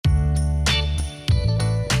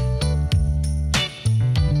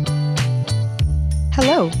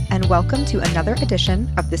Hello, and welcome to another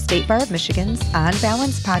edition of the State Bar of Michigan's On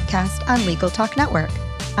Balance podcast on Legal Talk Network.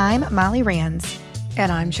 I'm Molly Rands.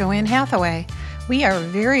 And I'm Joanne Hathaway. We are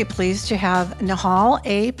very pleased to have Nehal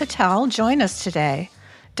A. Patel join us today.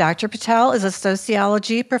 Dr. Patel is a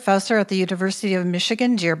sociology professor at the University of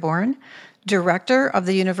Michigan, Dearborn, director of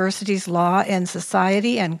the university's Law and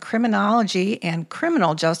Society and Criminology and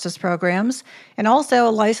Criminal Justice programs, and also a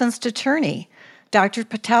licensed attorney. Dr.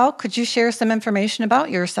 Patel, could you share some information about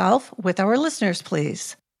yourself with our listeners,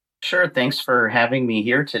 please? Sure. Thanks for having me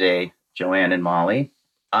here today, Joanne and Molly.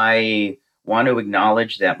 I want to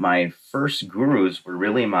acknowledge that my first gurus were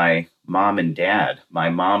really my mom and dad. My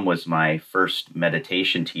mom was my first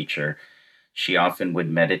meditation teacher. She often would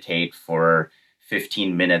meditate for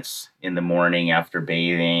 15 minutes in the morning after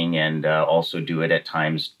bathing and also do it at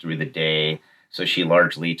times through the day. So she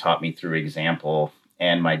largely taught me through example.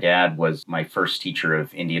 And my dad was my first teacher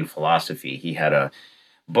of Indian philosophy. He had a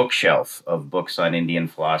bookshelf of books on Indian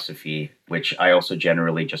philosophy, which I also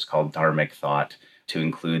generally just called Dharmic thought, to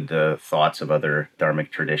include the thoughts of other Dharmic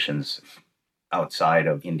traditions outside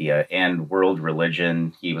of India and world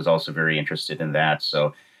religion. He was also very interested in that.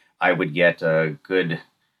 So I would get a good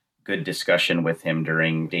discussion with him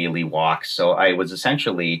during daily walks. So I was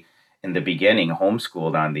essentially, in the beginning,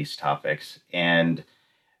 homeschooled on these topics. And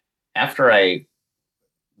after I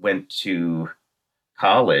went to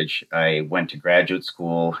college, I went to graduate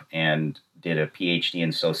school and did a PhD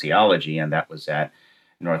in sociology, and that was at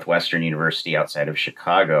Northwestern University outside of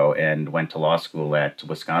Chicago, and went to law school at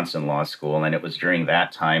Wisconsin Law School. And it was during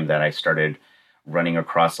that time that I started running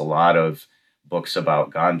across a lot of books about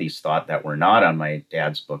Gandhi's thought that were not on my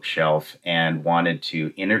dad's bookshelf, and wanted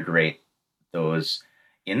to integrate those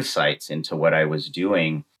insights into what I was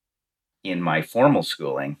doing in my formal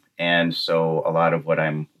schooling. And so a lot of what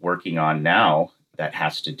I'm working on now that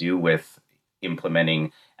has to do with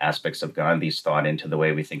implementing aspects of Gandhi's thought into the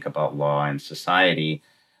way we think about law and society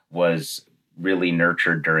was really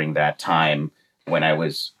nurtured during that time when I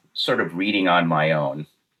was sort of reading on my own.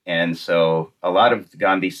 And so a lot of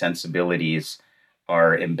Gandhi's sensibilities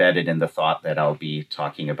are embedded in the thought that I'll be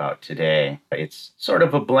talking about today. It's sort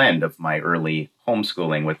of a blend of my early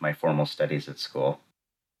homeschooling with my formal studies at school.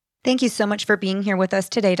 Thank you so much for being here with us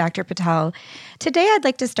today, Dr. Patel. Today, I'd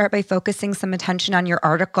like to start by focusing some attention on your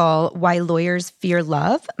article, Why Lawyers Fear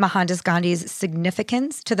Love, Mohandas Gandhi's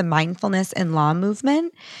Significance to the Mindfulness and Law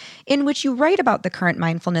Movement, in which you write about the current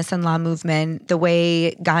mindfulness and law movement, the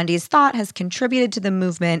way Gandhi's thought has contributed to the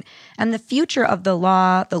movement, and the future of the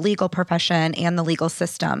law, the legal profession, and the legal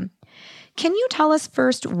system. Can you tell us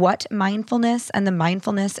first what mindfulness and the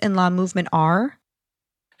mindfulness and law movement are?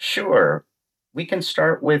 Sure. We can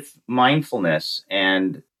start with mindfulness,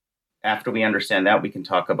 and after we understand that, we can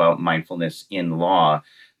talk about mindfulness in law.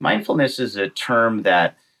 Mindfulness is a term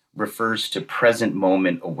that refers to present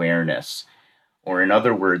moment awareness, or in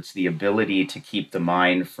other words, the ability to keep the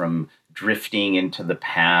mind from drifting into the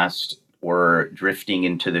past or drifting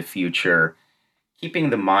into the future.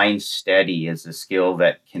 Keeping the mind steady is a skill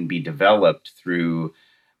that can be developed through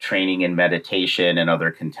training in meditation and other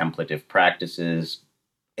contemplative practices.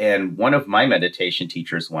 And one of my meditation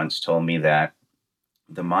teachers once told me that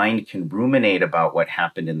the mind can ruminate about what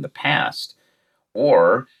happened in the past,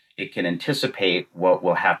 or it can anticipate what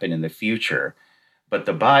will happen in the future. But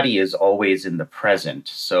the body is always in the present.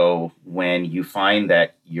 So when you find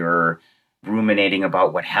that you're ruminating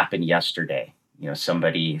about what happened yesterday,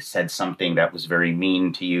 somebody said something that was very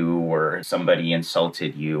mean to you, or somebody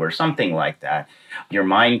insulted you, or something like that, your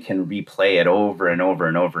mind can replay it over and over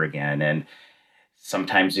and over again. And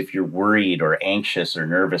sometimes if you're worried or anxious or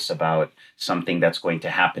nervous about something that's going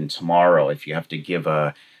to happen tomorrow, if you have to give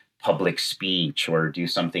a public speech or do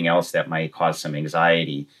something else that might cause some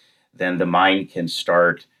anxiety, then the mind can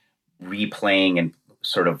start replaying and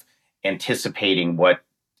sort of anticipating what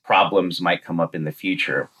problems might come up in the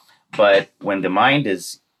future. But when the mind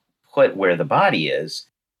is put where the body is,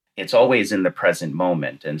 it's always in the present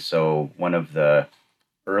moment. And so one of the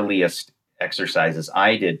earliest exercises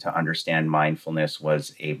I did to understand mindfulness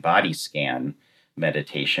was a body scan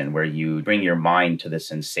meditation, where you bring your mind to the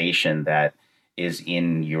sensation that is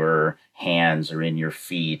in your hands or in your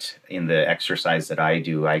feet. In the exercise that I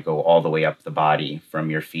do, I go all the way up the body from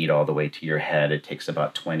your feet all the way to your head. It takes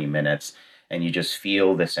about 20 minutes, and you just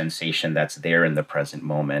feel the sensation that's there in the present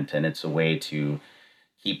moment. And it's a way to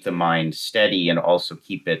keep the mind steady and also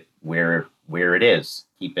keep it where it is,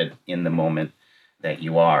 keep it in the moment that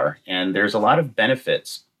you are. And there's a lot of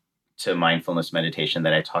benefits to mindfulness meditation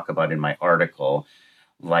that I talk about in my article,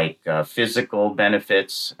 like physical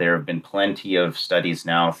benefits. There have been plenty of studies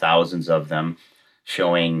now, thousands of them,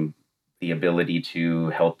 showing the ability to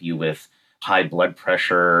help you with high blood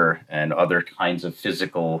pressure and other kinds of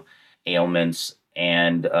physical ailments.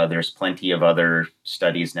 And there's plenty of other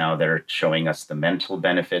studies now that are showing us the mental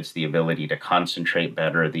benefits, the ability to concentrate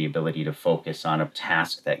better, the ability to focus on a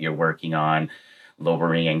task that you're working on,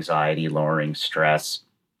 lowering anxiety, lowering stress.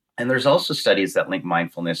 And there's also studies that link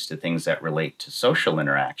mindfulness to things that relate to social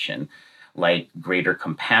interaction, like greater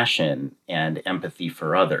compassion and empathy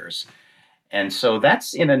for others. And so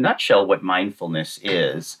that's in a nutshell what mindfulness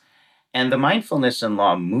is. And the mindfulness in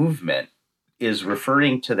law movement is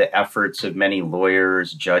referring to the efforts of many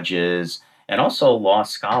lawyers, judges, and also law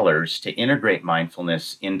scholars to integrate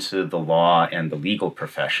mindfulness into the law and the legal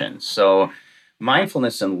profession. So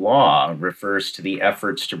mindfulness in law refers to the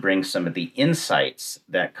efforts to bring some of the insights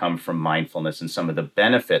that come from mindfulness and some of the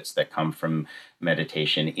benefits that come from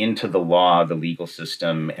meditation into the law, the legal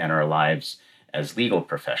system, and our lives as legal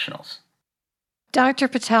professionals. Dr.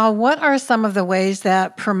 Patel, what are some of the ways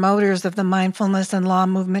that promoters of the mindfulness and law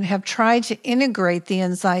movement have tried to integrate the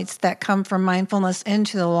insights that come from mindfulness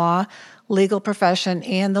into the law, legal profession,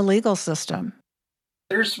 and the legal system?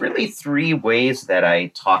 There's really three ways that I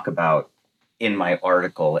talk about in my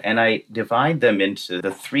article, and I divide them into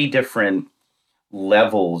the three different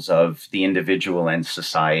levels of the individual and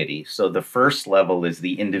society. So the first level is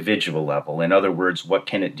the individual level. In other words, what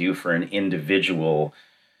can it do for an individual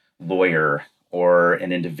lawyer or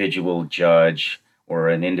an individual judge or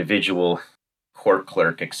an individual court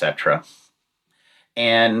clerk, etc.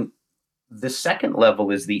 And the second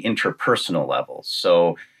level is the interpersonal level.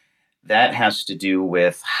 So that has to do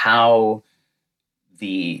with how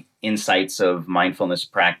the insights of mindfulness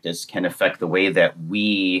practice can affect the way that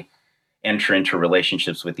we enter into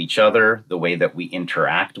relationships with each other, the way that we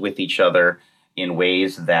interact with each other in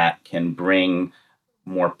ways that can bring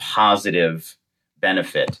more positive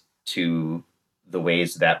benefit to the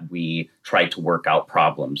ways that we try to work out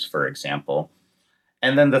problems, for example.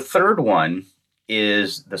 And then the third one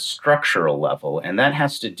is the structural level, and that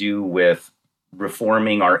has to do with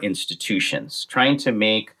reforming our institutions, trying to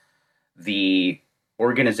make the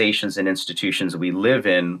organizations and institutions we live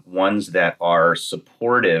in ones that are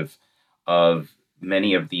supportive of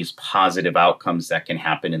many of these positive outcomes that can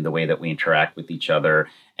happen in the way that we interact with each other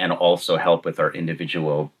and also help with our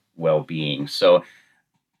individual well-being. So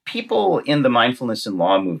people in the mindfulness and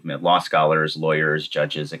law movement, law scholars, lawyers,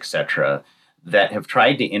 judges, etc., that have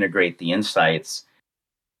tried to integrate the insights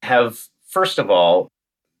have, first of all,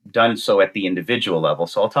 done so at the individual level.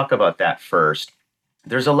 So I'll talk about that first.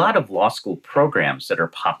 There's a lot of law school programs that are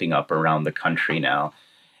popping up around the country now.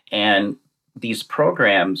 And these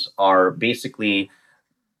programs are basically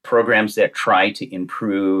programs that try to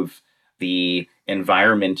improve the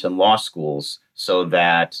environment in law schools so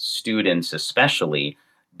that students, especially,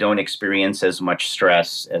 don't experience as much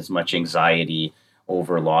stress, as much anxiety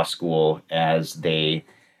over law school as they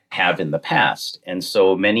have in the past. And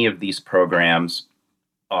so many of these programs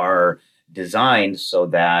are designed so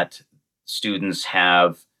that students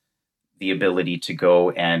have the ability to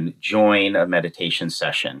go and join a meditation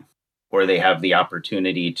session, or they have the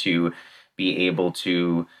opportunity to be able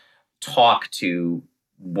to talk to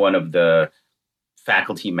one of the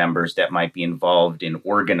faculty members that might be involved in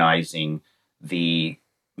organizing the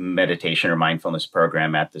meditation or mindfulness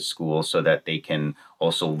program at the school so that they can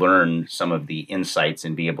also learn some of the insights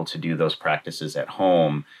and be able to do those practices at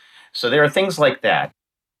home. So there are things like that.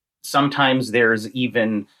 Sometimes there's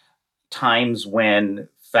even times when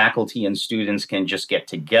faculty and students can just get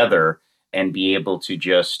together and be able to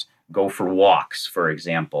just go for walks, for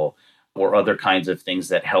example, or other kinds of things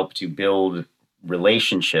that help to build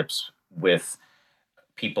relationships with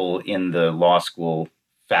people in the law school,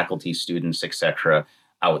 faculty, students, etc.,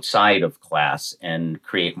 outside of class and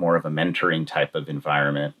create more of a mentoring type of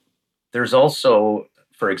environment. There's also,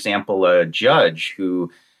 for example, a judge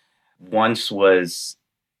who once was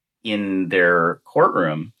in their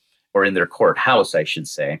courtroom, or in their courthouse, I should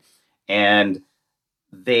say, and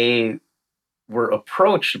they were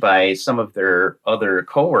approached by some of their other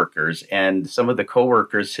coworkers, and some of the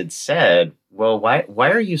coworkers had said, "Well,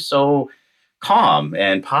 why are you so calm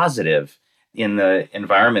and positive in the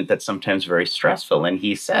environment that's sometimes very stressful?" And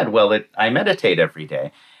he said, "Well, I meditate every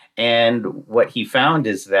day." And what he found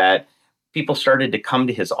is that people started to come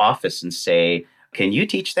to his office and say, "Can you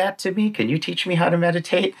teach that to me? Can you teach me how to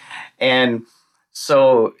meditate?" And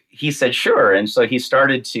so he said, "Sure." And so he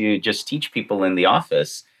started to just teach people in the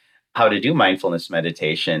office how to do mindfulness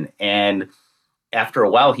meditation. And after a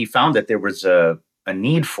while, he found that there was a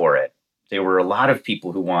need for it. There were a lot of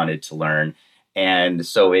people who wanted to learn. And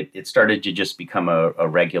so it started to just become a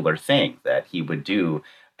regular thing that he would do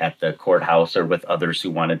at the courthouse or with others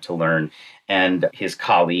who wanted to learn. And his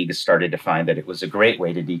colleagues started to find that it was a great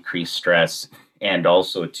way to decrease stress and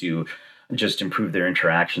also to just improve their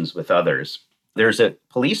interactions with others. There's a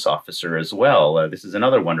police officer as well. This is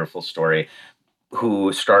another wonderful story,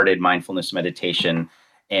 who started mindfulness meditation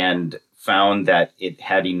and found that it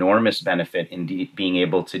had enormous benefit in being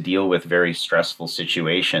able to deal with very stressful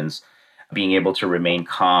situations, being able to remain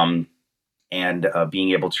calm, and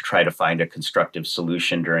being able to try to find a constructive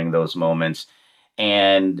solution during those moments.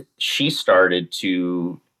 And she started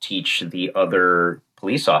to teach the other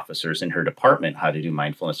police officers in her department how to do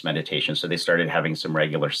mindfulness meditation. So they started having some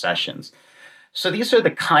regular sessions. So these are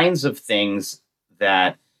the kinds of things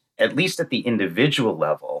that, at least at the individual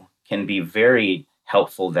level, can be very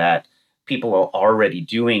helpful that people are already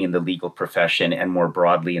doing in the legal profession and more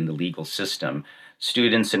broadly in the legal system.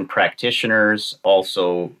 Students and practitioners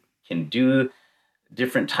also can do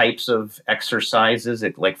different types of exercises.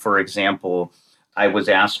 Like, for example, I was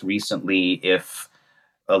asked recently if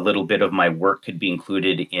a little bit of my work could be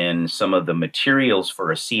included in some of the materials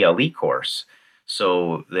for a CLE course.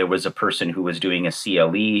 So there was a person who was doing a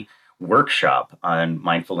CLE workshop on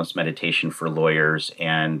mindfulness meditation for lawyers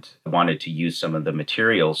and wanted to use some of the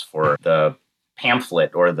materials for the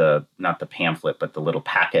pamphlet, or not the pamphlet, but the little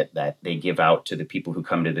packet that they give out to the people who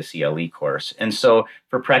come to the CLE course. And so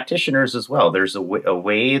for practitioners as well, there's a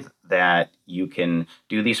way that you can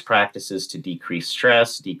do these practices to decrease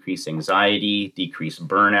stress, decrease anxiety, decrease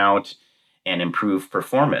burnout, and improve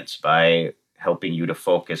performance by helping you to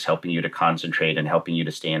focus, helping you to concentrate, and helping you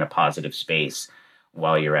to stay in a positive space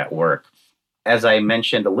while you're at work. As I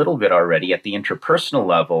mentioned a little bit already, at the interpersonal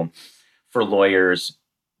level, for lawyers,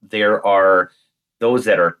 there are those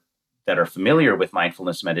that are familiar with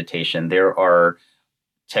mindfulness meditation. There are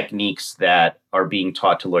techniques that are being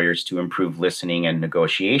taught to lawyers to improve listening and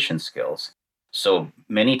negotiation skills. So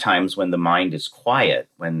many times when the mind is quiet,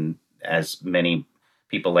 when, as many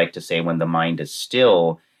people like to say, when the mind is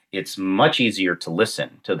still, it's much easier to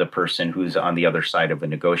listen to the person who's on the other side of a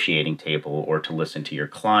negotiating table, or to listen to your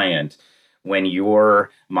client. When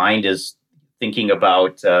your mind is thinking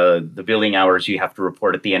about the billing hours you have to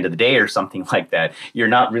report at the end of the day or something like that, you're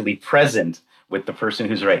not really present with the person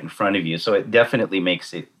who's right in front of you. So it definitely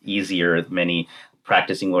makes it easier. Many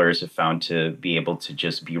practicing lawyers have found to be able to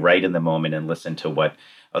just be right in the moment and listen to what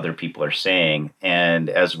other people are saying. And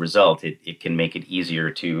as a result, it can make it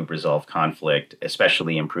easier to resolve conflict,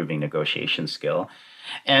 especially improving negotiation skill.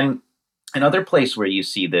 And another place where you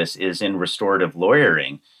see this is in restorative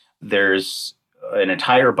lawyering. There's an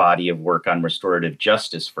entire body of work on restorative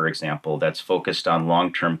justice, for example, that's focused on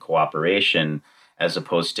long-term cooperation as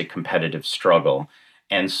opposed to competitive struggle.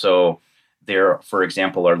 And so there, for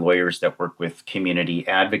example, are lawyers that work with community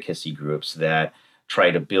advocacy groups that try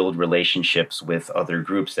to build relationships with other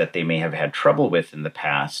groups that they may have had trouble with in the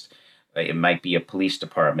past. It might be a police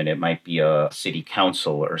department, it might be a city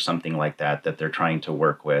council or something like that they're trying to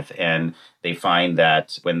work with. And they find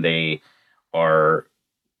that when they are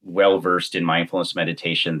well-versed in mindfulness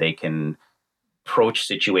meditation, they can approach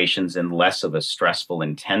situations in less of a stressful,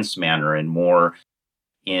 intense manner and more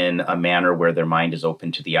in a manner where their mind is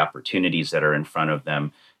open to the opportunities that are in front of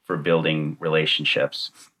them for building relationships.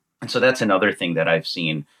 And so that's another thing that I've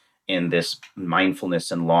seen in this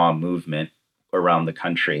mindfulness and law movement around the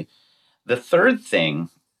country. The third thing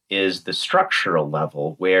is the structural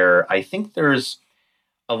level, where I think there's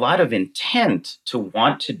a lot of intent to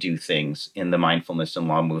want to do things in the mindfulness and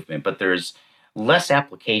law movement, but there's less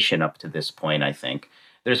application up to this point, I think.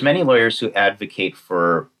 There's many lawyers who advocate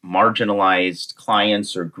for marginalized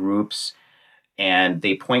clients or groups, and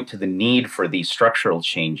they point to the need for these structural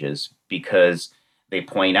changes because they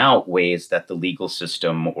point out ways that the legal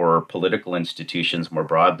system or political institutions more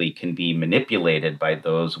broadly can be manipulated by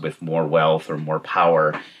those with more wealth or more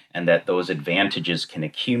power, and that those advantages can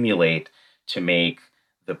accumulate to make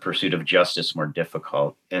the pursuit of justice more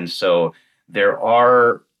difficult. And so there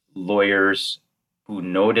are lawyers who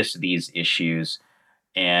notice these issues,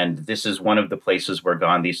 and this is one of the places where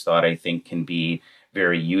Gandhi's thought, I think, can be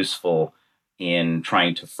very useful in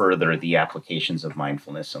trying to further the applications of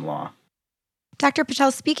mindfulness and law. Dr.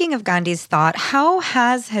 Patel, speaking of Gandhi's thought, how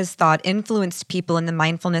has his thought influenced people in the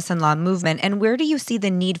mindfulness and law movement, and where do you see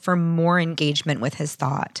the need for more engagement with his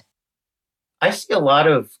thought? I see a lot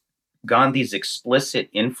of Gandhi's explicit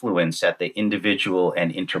influence at the individual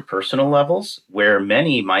and interpersonal levels, where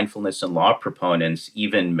many mindfulness and law proponents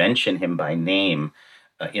even mention him by name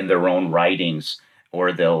in their own writings,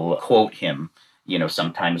 or they'll quote him,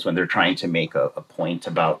 sometimes when they're trying to make a point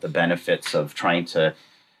about the benefits of trying to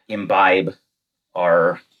imbibe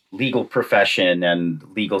our legal profession and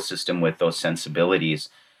legal system with those sensibilities.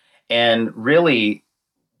 And really,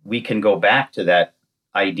 we can go back to that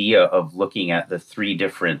idea of looking at the three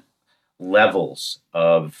different levels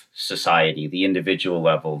of society: the individual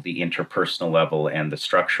level, the interpersonal level, and the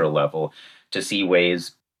structural level, to see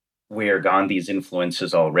ways where Gandhi's influence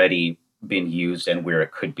has already been used and where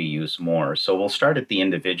it could be used more. So we'll start at the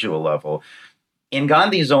individual level. In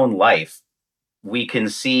Gandhi's own life, we can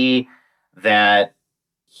see that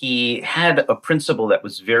he had a principle that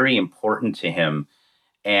was very important to him,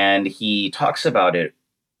 and he talks about it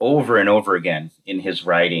over and over again in his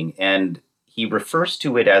writing. And he refers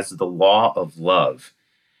to it as the law of love.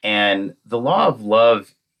 And the law of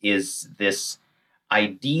love is this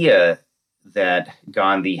idea that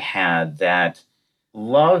Gandhi had that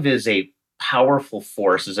love is a powerful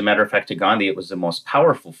force. As a matter of fact, to Gandhi, it was the most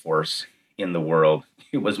powerful force in the world.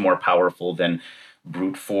 It was more powerful than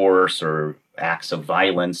brute force or acts of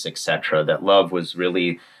violence, etc. That love was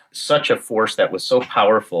really such a force that was so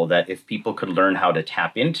powerful that if people could learn how to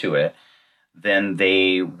tap into it, then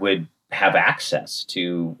they would have access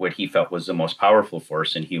to what he felt was the most powerful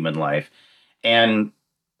force in human life. And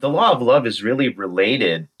the law of love is really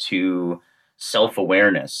related to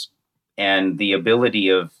self-awareness and the ability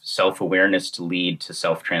of self-awareness to lead to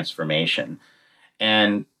self-transformation.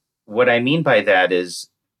 And what I mean by that is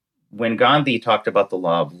when Gandhi talked about the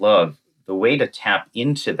law of love, the way to tap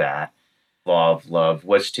into that law of love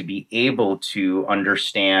was to be able to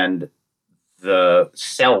understand the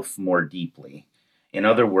self more deeply. In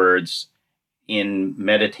other words, in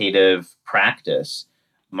meditative practice,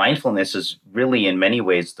 mindfulness is really in many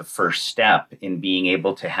ways the first step in being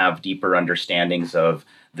able to have deeper understandings of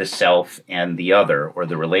the self and the other, or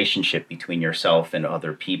the relationship between yourself and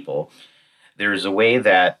other people. There's a way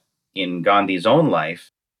that in Gandhi's own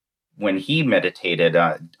life, when he meditated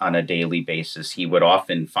on a daily basis, he would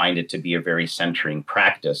often find it to be a very centering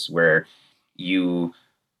practice where you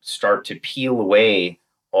start to peel away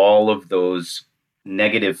all of those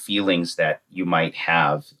negative feelings that you might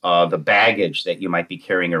have, the baggage that you might be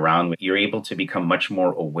carrying around with. You're able to become much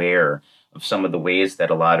more aware of some of the ways that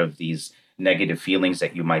a lot of these negative feelings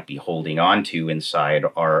that you might be holding on to inside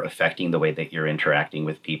are affecting the way that you're interacting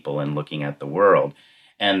with people and looking at the world.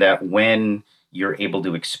 And that when you're able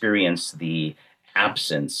to experience the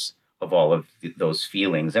absence of all of those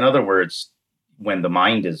feelings, in other words, when the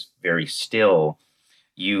mind is very still,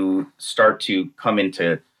 you start to come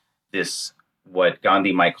into this, what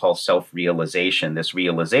Gandhi might call self-realization, this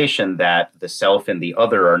realization that the self and the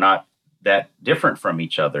other are not that different from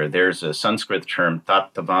each other. There's a Sanskrit term,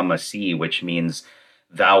 tattavamasi, which means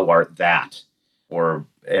thou art that, or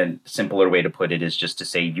a simpler way to put it is just to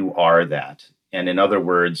say you are that. And in other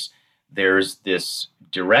words, there's this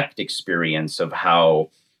direct experience of how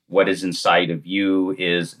what is inside of you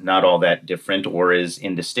is not all that different or is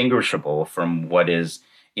indistinguishable from what is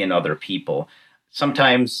in other people.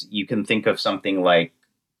 Sometimes you can think of something like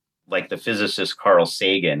the physicist Carl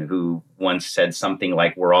Sagan, who once said something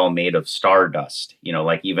like, we're all made of stardust,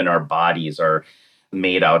 like even our bodies are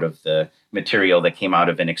made out of the material that came out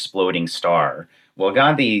of an exploding star. Well,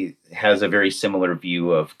 Gandhi has a very similar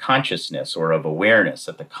view of consciousness, or of awareness,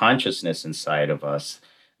 that the consciousness inside of us,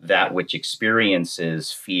 that which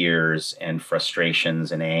experiences fears and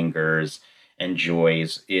frustrations and angers and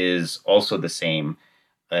joys, is also the same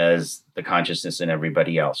as the consciousness in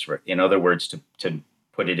everybody else. In other words, to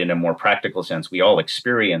put it in a more practical sense, we all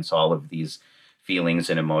experience all of these feelings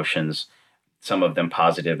and emotions, some of them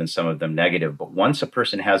positive and some of them negative. But once a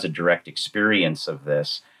person has a direct experience of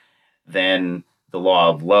this, then the law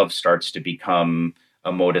of love starts to become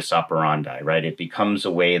a modus operandi, right? It becomes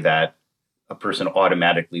a way that a person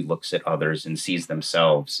automatically looks at others and sees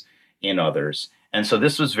themselves in others. And so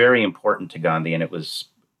this was very important to Gandhi, and it was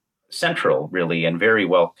central, really, and very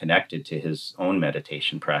well connected to his own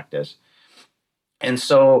meditation practice. And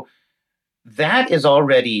so that is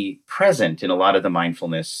already present in a lot of the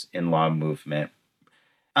mindfulness in law movement.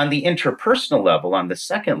 On the interpersonal level, on the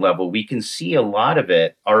second level, we can see a lot of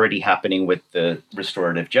it already happening with the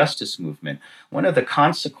restorative justice movement. One of the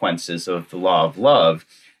consequences of the law of love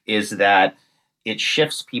is that it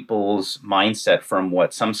shifts people's mindset from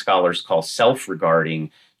what some scholars call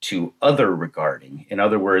self-regarding to other-regarding. In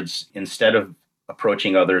other words, instead of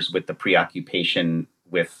approaching others with the preoccupation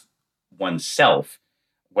with oneself,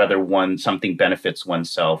 whether something benefits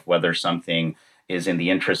oneself, whether something is in the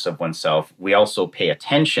interests of oneself, we also pay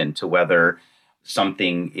attention to whether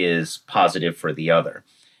something is positive for the other.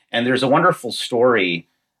 And there's a wonderful story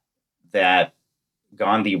that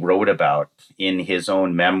Gandhi wrote about in his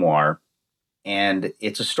own memoir. And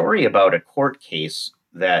it's a story about a court case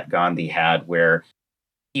that Gandhi had where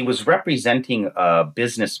he was representing a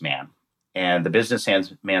businessman. And the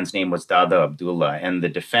businessman's name was Dada Abdullah, and the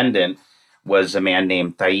defendant was a man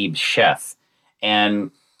named Taib Sheth.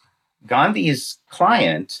 And Gandhi's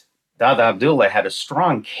client, Dada Abdullah, had a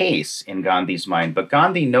strong case in Gandhi's mind, but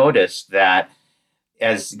Gandhi noticed that,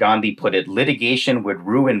 as Gandhi put it, litigation would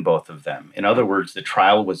ruin both of them. In other words, the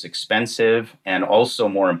trial was expensive, and also,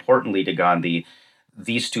 more importantly to Gandhi,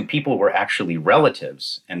 these two people were actually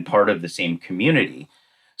relatives and part of the same community.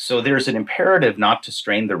 So there's an imperative not to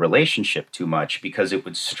strain the relationship too much, because it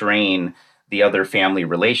would strain the other family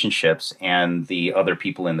relationships and the other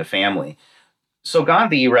people in the family. So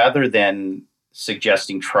Gandhi, rather than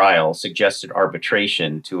suggesting trial, suggested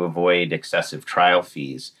arbitration to avoid excessive trial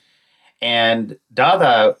fees. And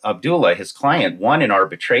Dada Abdullah, his client, won in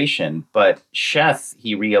arbitration, but Sheth,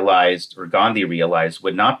 he realized, or Gandhi realized,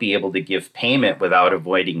 would not be able to give payment without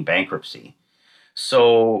avoiding bankruptcy.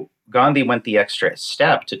 So Gandhi went the extra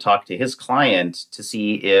step to talk to his client to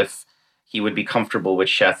see if he would be comfortable with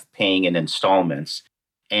Sheth paying in installments.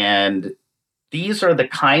 And these are the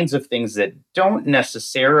kinds of things that don't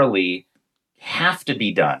necessarily have to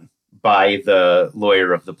be done by the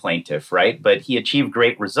lawyer of the plaintiff, right? But he achieved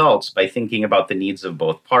great results by thinking about the needs of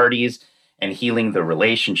both parties and healing the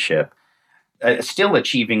relationship, still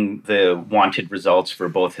achieving the wanted results for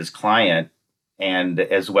both his client and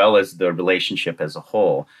as well as the relationship as a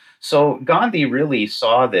whole. So Gandhi really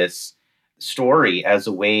saw this story as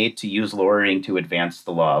a way to use lawyering to advance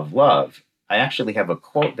the law of love. I actually have a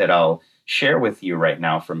quote that I'll share with you right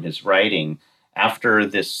now from his writing. After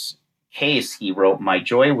this case, he wrote, "My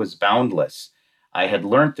joy was boundless. I had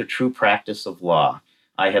learnt the true practice of law.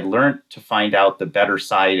 I had learnt to find out the better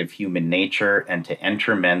side of human nature and to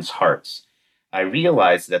enter men's hearts. I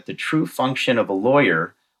realized that the true function of a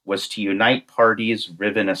lawyer was to unite parties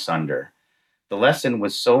riven asunder. The lesson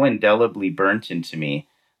was so indelibly burnt into me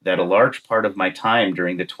that a large part of my time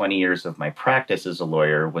during the 20 years of my practice as a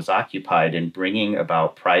lawyer was occupied in bringing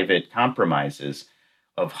about private compromises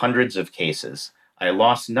of hundreds of cases. I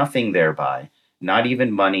lost nothing thereby, not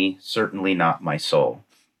even money, certainly not my soul."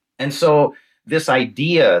 And so this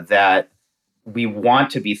idea that we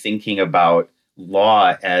want to be thinking about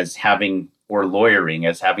law as having, or lawyering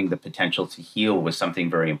as having the potential to heal, was something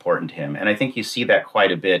very important to him. And I think you see that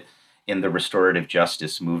quite a bit in the restorative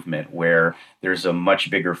justice movement, where there's a much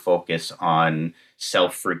bigger focus on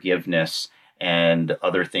self-forgiveness and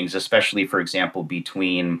other things, especially, for example,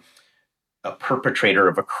 between a perpetrator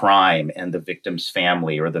of a crime and the victim's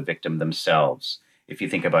family or the victim themselves. If you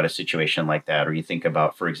think about a situation like that, or you think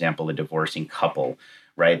about, for example, a divorcing couple,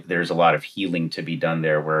 right? There's a lot of healing to be done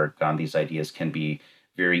there where Gandhi's ideas can be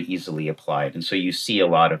very easily applied. And so you see a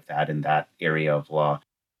lot of that in that area of law.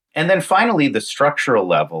 And then finally, the structural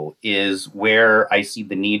level is where I see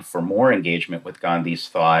the need for more engagement with Gandhi's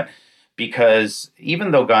thought, because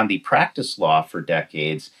even though Gandhi practiced law for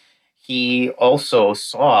decades, he also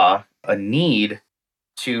saw a need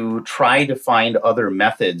to try to find other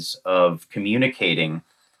methods of communicating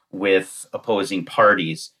with opposing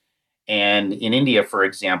parties. And in India, for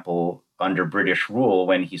example, under British rule,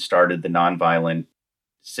 when he started the nonviolent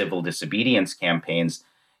civil disobedience campaigns,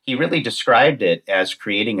 he really described it as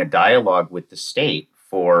creating a dialogue with the state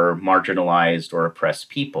for marginalized or oppressed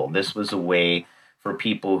people. This was a way for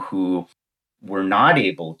people who were not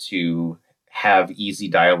able to have easy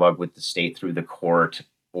dialogue with the state through the court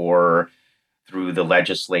or through the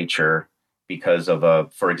legislature because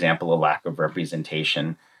of for example, a lack of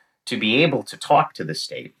representation, to be able to talk to the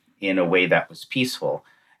state in a way that was peaceful.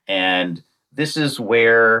 And this is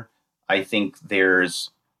where I think there's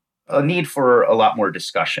a need for a lot more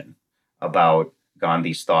discussion about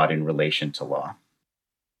Gandhi's thought in relation to law.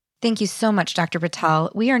 Thank you so much, Dr. Patel.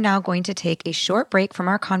 We are now going to take a short break from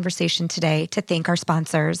our conversation today to thank our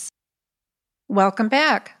sponsors. Welcome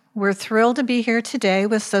back. We're thrilled to be here today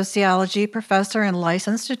with sociology professor and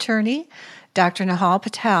licensed attorney, Dr. Nehal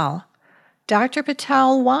Patel. Dr.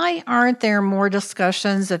 Patel, why aren't there more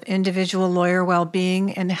discussions of individual lawyer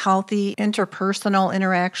well-being and healthy interpersonal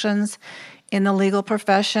interactions in the legal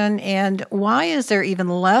profession? And why is there even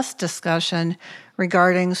less discussion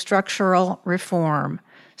regarding structural reform?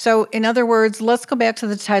 So, in other words, let's go back to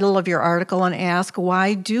the title of your article and ask,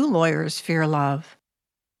 why do lawyers fear love?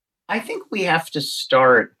 I think we have to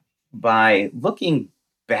start by looking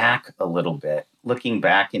back a little bit, looking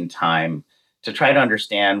back in time to try to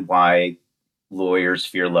understand why lawyers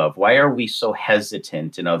fear love. Why are we so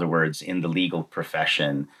hesitant, in other words, in the legal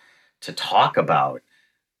profession to talk about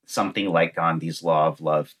something like Gandhi's law of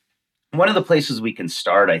love? One of the places we can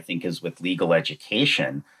start, I think, is with legal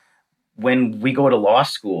education. When we go to law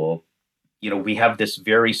school, we have this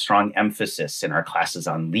very strong emphasis in our classes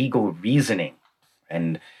on legal reasoning.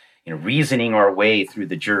 And reasoning our way through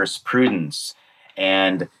the jurisprudence.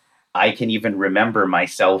 And I can even remember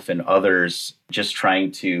myself and others just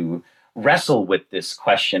trying to wrestle with this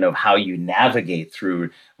question of how you navigate through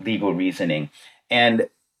legal reasoning. And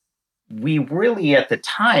we really at the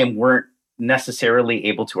time weren't necessarily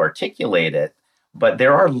able to articulate it, but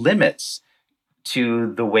there are limits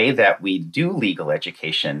to the way that we do legal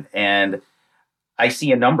education. And I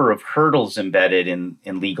see a number of hurdles embedded in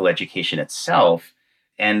legal education itself,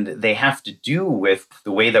 and they have to do with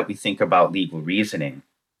the way that we think about legal reasoning.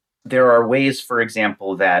 There are ways, for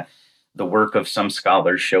example, that the work of some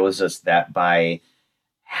scholars shows us that by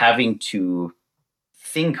having to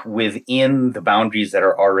think within the boundaries that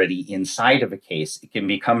are already inside of a case, it can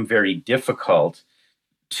become very difficult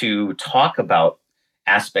to talk about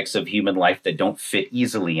aspects of human life that don't fit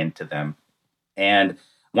easily into them. And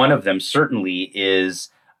one of them certainly is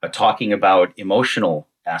talking about emotional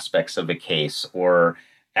aspects of a case or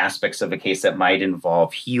aspects of a case that might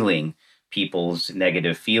involve healing people's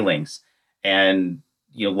negative feelings. And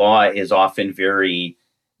law is often very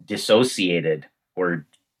dissociated or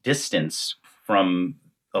distanced from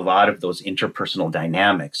a lot of those interpersonal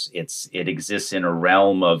dynamics. It exists in a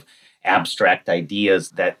realm of abstract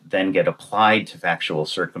ideas that then get applied to factual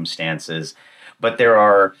circumstances. But there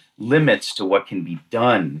are limits to what can be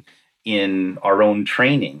done in our own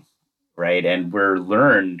training, right? And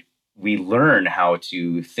we learn how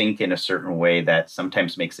to think in a certain way that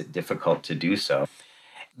sometimes makes it difficult to do so.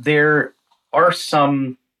 There are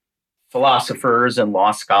some philosophers and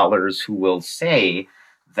law scholars who will say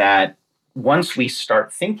that once we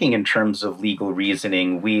start thinking in terms of legal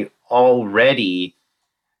reasoning, we already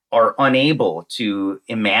are unable to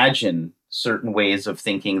imagine certain ways of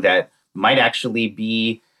thinking that might actually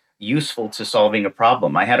be useful to solving a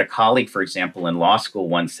problem. I had a colleague, for example, in law school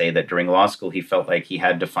once say that during law school, he felt like he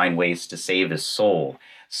had to find ways to save his soul.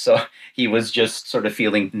 So he was just sort of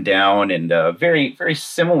feeling down and very, very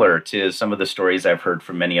similar to some of the stories I've heard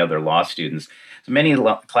from many other law students. So many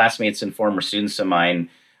classmates and former students of mine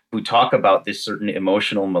who talk about this certain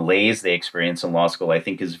emotional malaise they experience in law school, I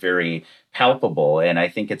think is very palpable. And I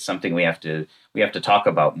think it's something we have to talk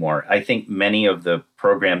about more. I think many of the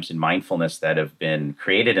programs in mindfulness that have been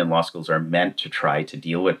created in law schools are meant to try to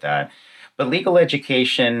deal with that. But legal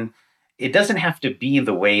education, it doesn't have to be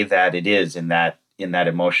the way that it is in that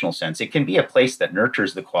emotional sense. It can be a place that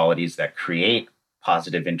nurtures the qualities that create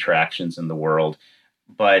positive interactions in the world,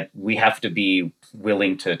 but we have to be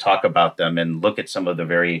willing to talk about them and look at some of the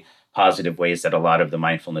very positive ways that a lot of the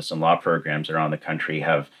mindfulness and law programs around the country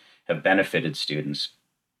have benefited students.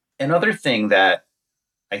 Another thing that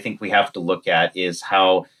I think we have to look at is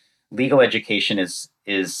how legal education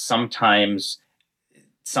is sometimes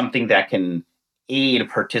something that can aid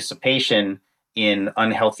participation in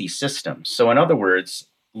unhealthy systems. So in other words,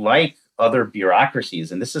 like other bureaucracies,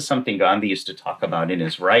 and this is something Gandhi used to talk about in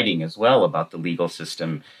his writing as well about the legal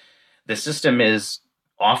system, the system is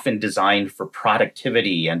often designed for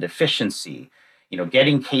productivity and efficiency.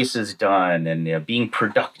 Getting cases done and being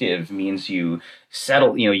productive means you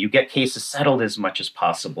settle, you get cases settled as much as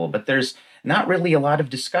possible, but there's not really a lot of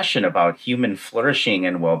discussion about human flourishing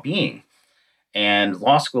and well-being. And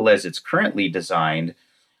law school, as it's currently designed,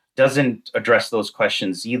 doesn't address those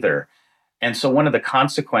questions either. And so one of the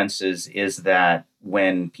consequences is that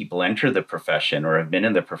when people enter the profession or have been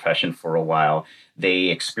in the profession for a while, they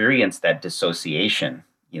experience that dissociation.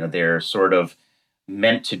 They're sort of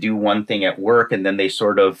meant to do one thing at work, and then they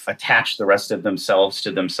sort of attach the rest of themselves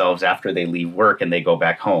to themselves after they leave work and they go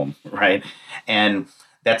back home, right? And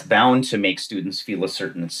that's bound to make students feel a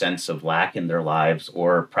certain sense of lack in their lives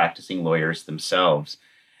or practicing lawyers themselves.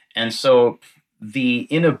 And so the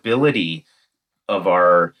inability of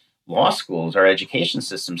our law schools, our education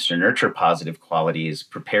systems to nurture positive qualities,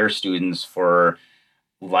 prepare students for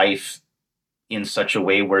life in such a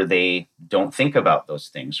way where they don't think about those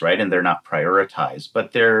things, right? And they're not prioritized.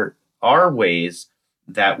 But there are ways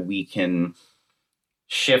that we can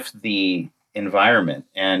shift the environment.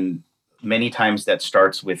 And many times that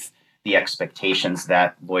starts with the expectations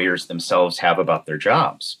that lawyers themselves have about their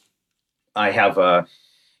jobs. I have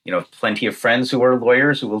plenty of friends who are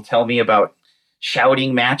lawyers who will tell me about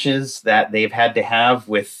shouting matches that they've had to have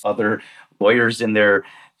with other lawyers in their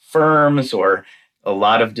firms, or a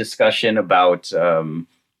lot of discussion about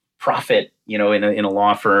profit, in a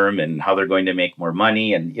law firm and how they're going to make more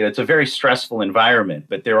money. And it's a very stressful environment,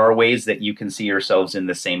 but there are ways that you can see yourselves in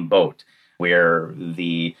the same boat where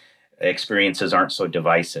the experiences aren't so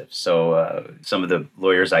divisive. So some of the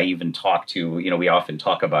lawyers I even talk to, we often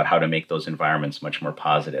talk about how to make those environments much more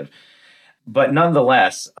positive. But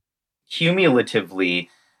nonetheless, cumulatively,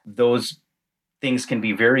 those things can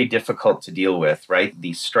be very difficult to deal with, right?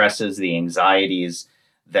 The stresses, the anxieties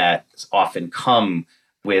that often come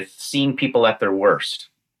with seeing people at their worst,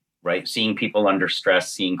 right? Seeing people under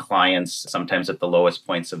stress, seeing clients sometimes at the lowest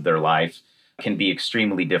points of their life can be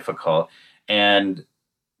extremely difficult. And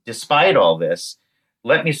despite all this,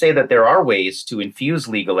 let me say that there are ways to infuse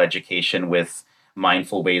legal education with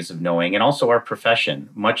mindful ways of knowing, and also our profession.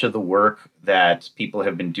 Much of the work that people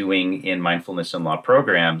have been doing in mindfulness and law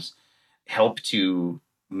programs help to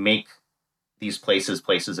make these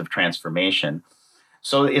places of transformation.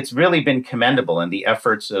 So it's really been commendable, and the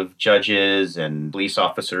efforts of judges and police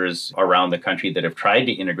officers around the country that have tried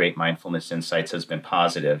to integrate mindfulness insights has been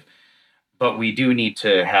positive. But we do need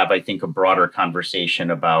to have, I think, a broader conversation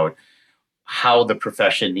about how the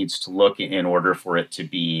profession needs to look in order for it to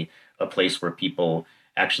be a place where people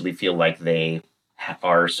actually feel like they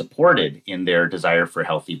are supported in their desire for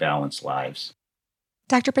healthy, balanced lives.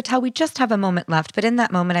 Dr. Patel, we just have a moment left, but in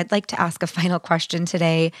that moment, I'd like to ask a final question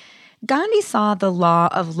today. Gandhi saw the law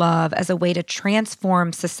of love as a way to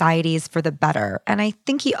transform societies for the better. And I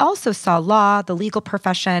think he also saw law, the legal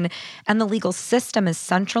profession, and the legal system as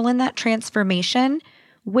central in that transformation.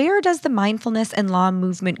 Where does the mindfulness and law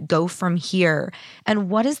movement go from here? And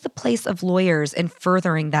what is the place of lawyers in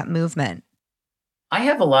furthering that movement? I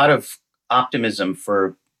have a lot of optimism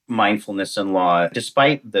for mindfulness and law,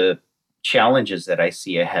 despite the challenges that I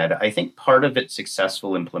see ahead. I think part of its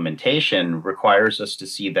successful implementation requires us to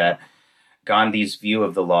see that Gandhi's view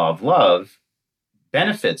of the law of love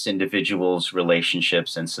benefits individuals'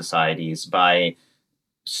 relationships and societies by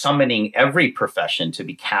summoning every profession to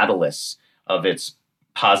be catalysts of its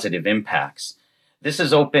positive impacts. This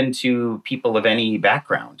is open to people of any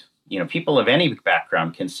background. People of any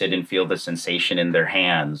background can sit and feel the sensation in their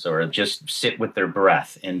hands, or just sit with their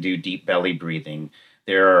breath and do deep belly breathing.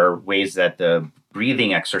 There are ways that the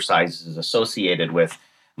breathing exercises associated with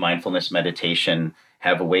mindfulness meditation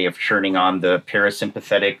have a way of turning on the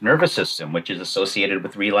parasympathetic nervous system, which is associated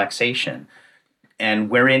with relaxation. And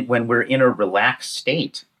when we're in a relaxed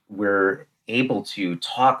state, we're able to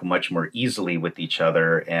talk much more easily with each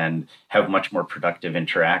other and have much more productive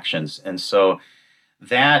interactions. And so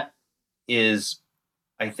that is,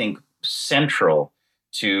 I think, central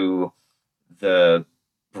to the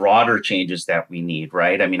broader changes that we need,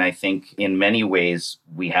 right? I mean, I think in many ways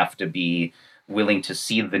we have to be willing to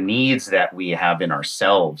see the needs that we have in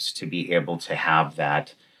ourselves to be able to have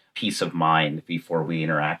that peace of mind before we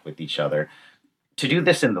interact with each other. To do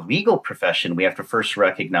this in the legal profession, we have to first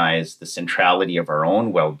recognize the centrality of our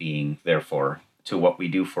own well-being, therefore, to what we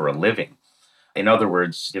do for a living. In other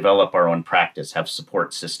words, develop our own practice, have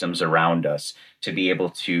support systems around us to be able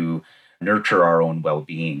to nurture our own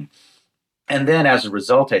well-being. And then as a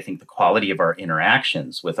result, I think the quality of our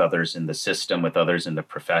interactions with others in the system, with others in the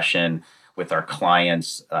profession, with our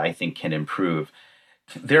clients, I think can improve.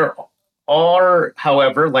 There are,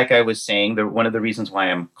 however, like I was saying, one of the reasons why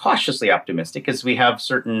I'm cautiously optimistic is we have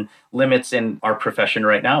certain limits in our profession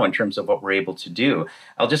right now in terms of what we're able to do.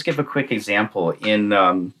 I'll just give a quick example.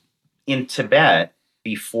 In Tibet,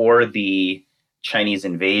 before the Chinese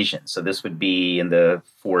invasion, so this would be in the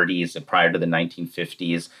 40s, prior to the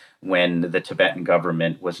 1950s, when the Tibetan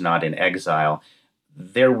government was not in exile,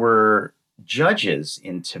 there were judges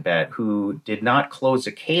in Tibet who did not close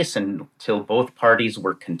a case until both parties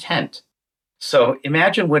were content. So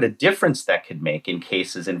imagine what a difference that could make in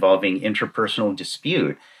cases involving interpersonal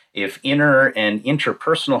dispute if inner and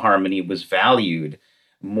interpersonal harmony was valued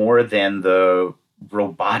more than the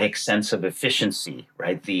robotic sense of efficiency,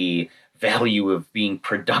 right? The value of being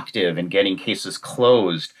productive and getting cases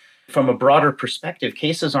closed. From a broader perspective,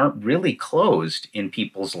 cases aren't really closed in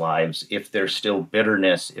people's lives if there's still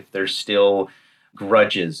bitterness, if there's still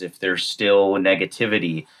grudges, if there's still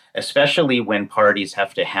negativity, especially when parties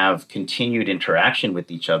have to have continued interaction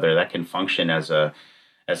with each other. That can function as a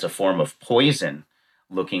form of poison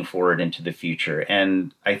looking forward into the future.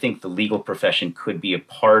 And I think the legal profession could be a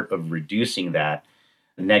part of reducing that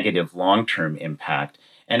negative long-term impact.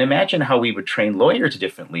 And imagine how we would train lawyers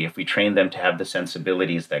differently if we trained them to have the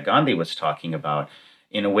sensibilities that Gandhi was talking about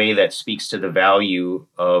in a way that speaks to the value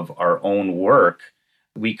of our own work.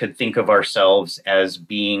 We could think of ourselves as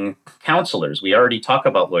being counselors. We already talk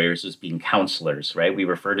about lawyers as being counselors, right? We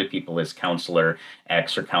refer to people as counselor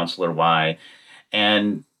X or counselor Y.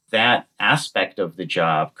 And that aspect of the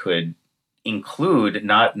job could include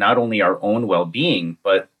not only our own well-being,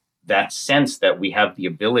 but that sense that we have the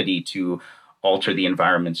ability to alter the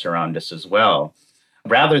environments around us as well.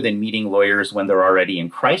 Rather than meeting lawyers when they're already in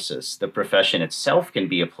crisis, the profession itself can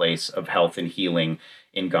be a place of health and healing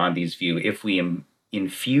in Gandhi's view if we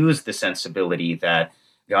infuse the sensibility that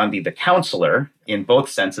Gandhi, the counselor, in both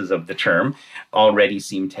senses of the term, already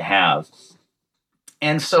seem to have.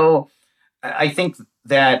 And so I think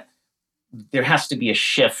that there has to be a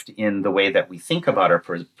shift in the way that we think about our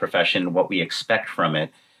profession, what we expect from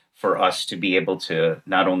it, for us to be able to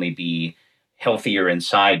not only be healthier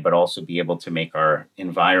inside, but also be able to make our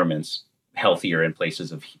environments healthier in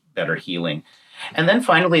places of better healing. And then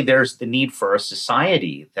finally, there's the need for a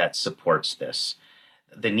society that supports this,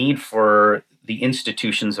 the need for the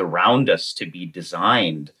institutions around us to be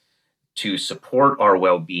designed to support our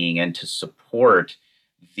well-being and to support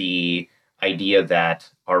the idea that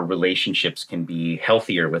our relationships can be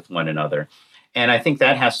healthier with one another. And I think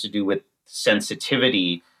that has to do with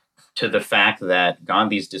sensitivity to the fact that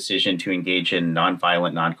Gandhi's decision to engage in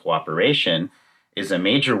nonviolent non-cooperation is a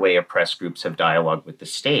major way oppressed groups have dialogue with the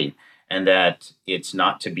state, and that it's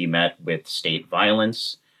not to be met with state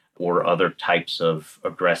violence or other types of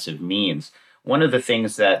aggressive means. One of the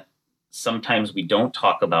things that sometimes we don't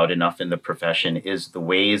talk about enough in the profession is the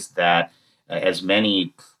ways that, as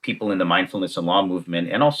many people in the mindfulness and law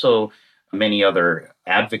movement, and also many other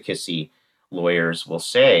advocacy lawyers will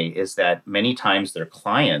say, is that many times their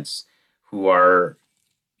clients who are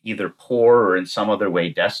either poor or in some other way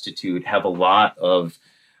destitute have a lot of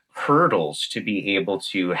hurdles to be able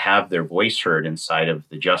to have their voice heard inside of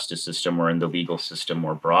the justice system or in the legal system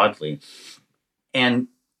more broadly. And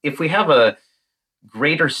if we have a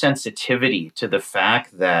greater sensitivity to the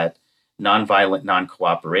fact that nonviolent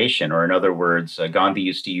non-cooperation, or in other words, Gandhi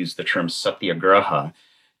used to use the term satyagraha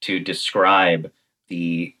to describe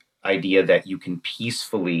the idea that you can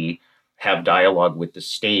peacefully have dialogue with the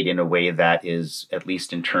state in a way that is, at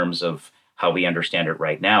least in terms of how we understand it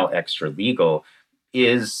right now, extra legal,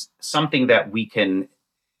 is something that we can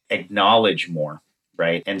acknowledge more,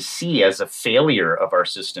 right? And see as a failure of our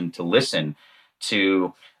system to listen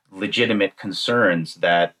to legitimate concerns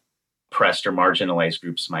that oppressed or marginalized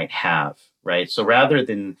groups might have, right? So rather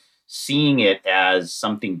than seeing it as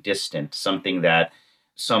something distant, something that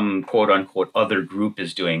some quote unquote other group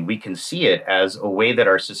is doing, we can see it as a way that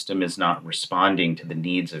our system is not responding to the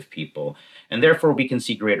needs of people. And therefore, we can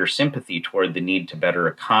see greater sympathy toward the need to better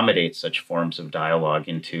accommodate such forms of dialogue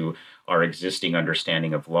into our existing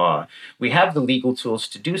understanding of law. We have the legal tools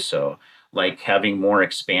to do so, like having more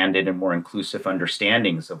expanded and more inclusive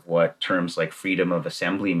understandings of what terms like freedom of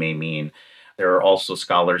assembly may mean. There are also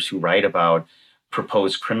scholars who write about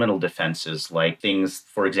proposed criminal defenses, like things,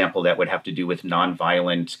 for example, that would have to do with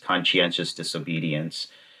nonviolent conscientious disobedience.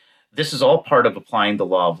 This is all part of applying the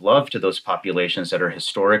law of love to those populations that are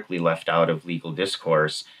historically left out of legal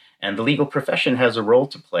discourse. And the legal profession has a role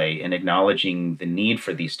to play in acknowledging the need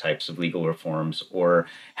for these types of legal reforms, or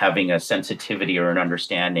having a sensitivity or an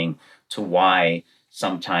understanding to why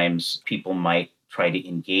sometimes people might try to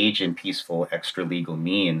engage in peaceful extra-legal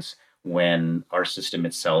means when our system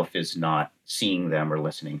itself is not seeing them or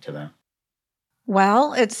listening to them.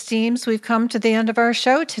 Well, it seems we've come to the end of our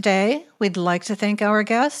show today. We'd like to thank our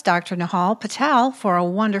guest, Dr. Nehal Patel, for a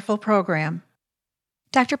wonderful program.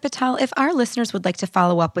 Dr. Patel, if our listeners would like to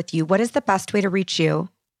follow up with you, what is the best way to reach you?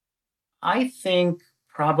 I think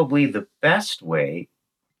probably the best way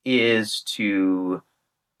is to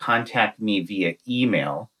contact me via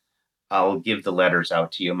email. I'll give the letters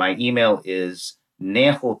out to you. My email is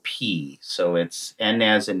Nehal P. So it's N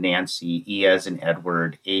as in Nancy, E as in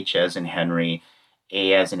Edward, H as in Henry,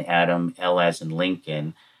 A as in Adam, L as in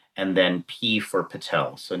Lincoln, and then P for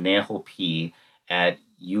Patel. So Nehal P at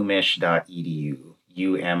umich.edu,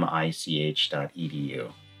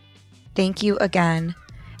 umich.edu. Thank you again.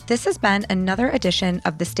 This has been another edition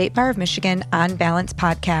of the State Bar of Michigan On Balance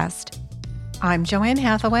podcast. I'm Joanne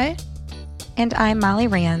Hathaway. And I'm Molly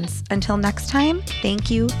Rands. Until next time,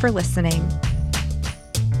 thank you for listening.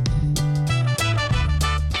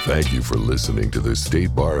 Thank you for listening to the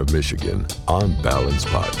State Bar of Michigan On Balance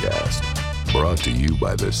podcast, brought to you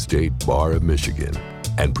by the State Bar of Michigan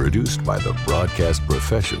and produced by the broadcast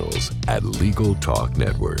professionals at Legal Talk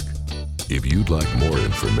Network. If you'd like more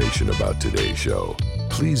information about today's show,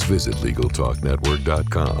 please visit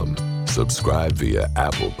LegalTalkNetwork.com. Subscribe via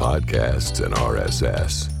Apple Podcasts and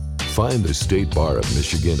RSS. Find the State Bar of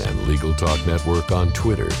Michigan and Legal Talk Network on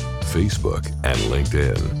Twitter, Facebook, and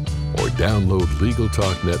LinkedIn. Or download Legal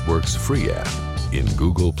Talk Network's free app in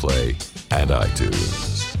Google Play and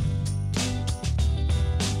iTunes.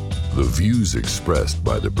 The views expressed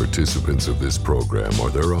by the participants of this program are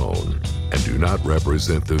their own and do not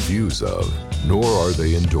represent the views of, nor are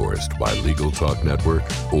they endorsed by Legal Talk Network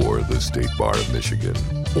or the State Bar of Michigan,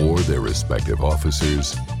 or their respective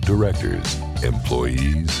officers, directors,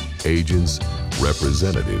 employees, agents,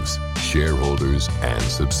 representatives, shareholders, and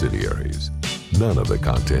subsidiaries. None of the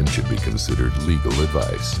content should be considered legal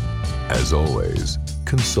advice. As always,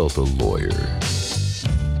 consult a lawyer.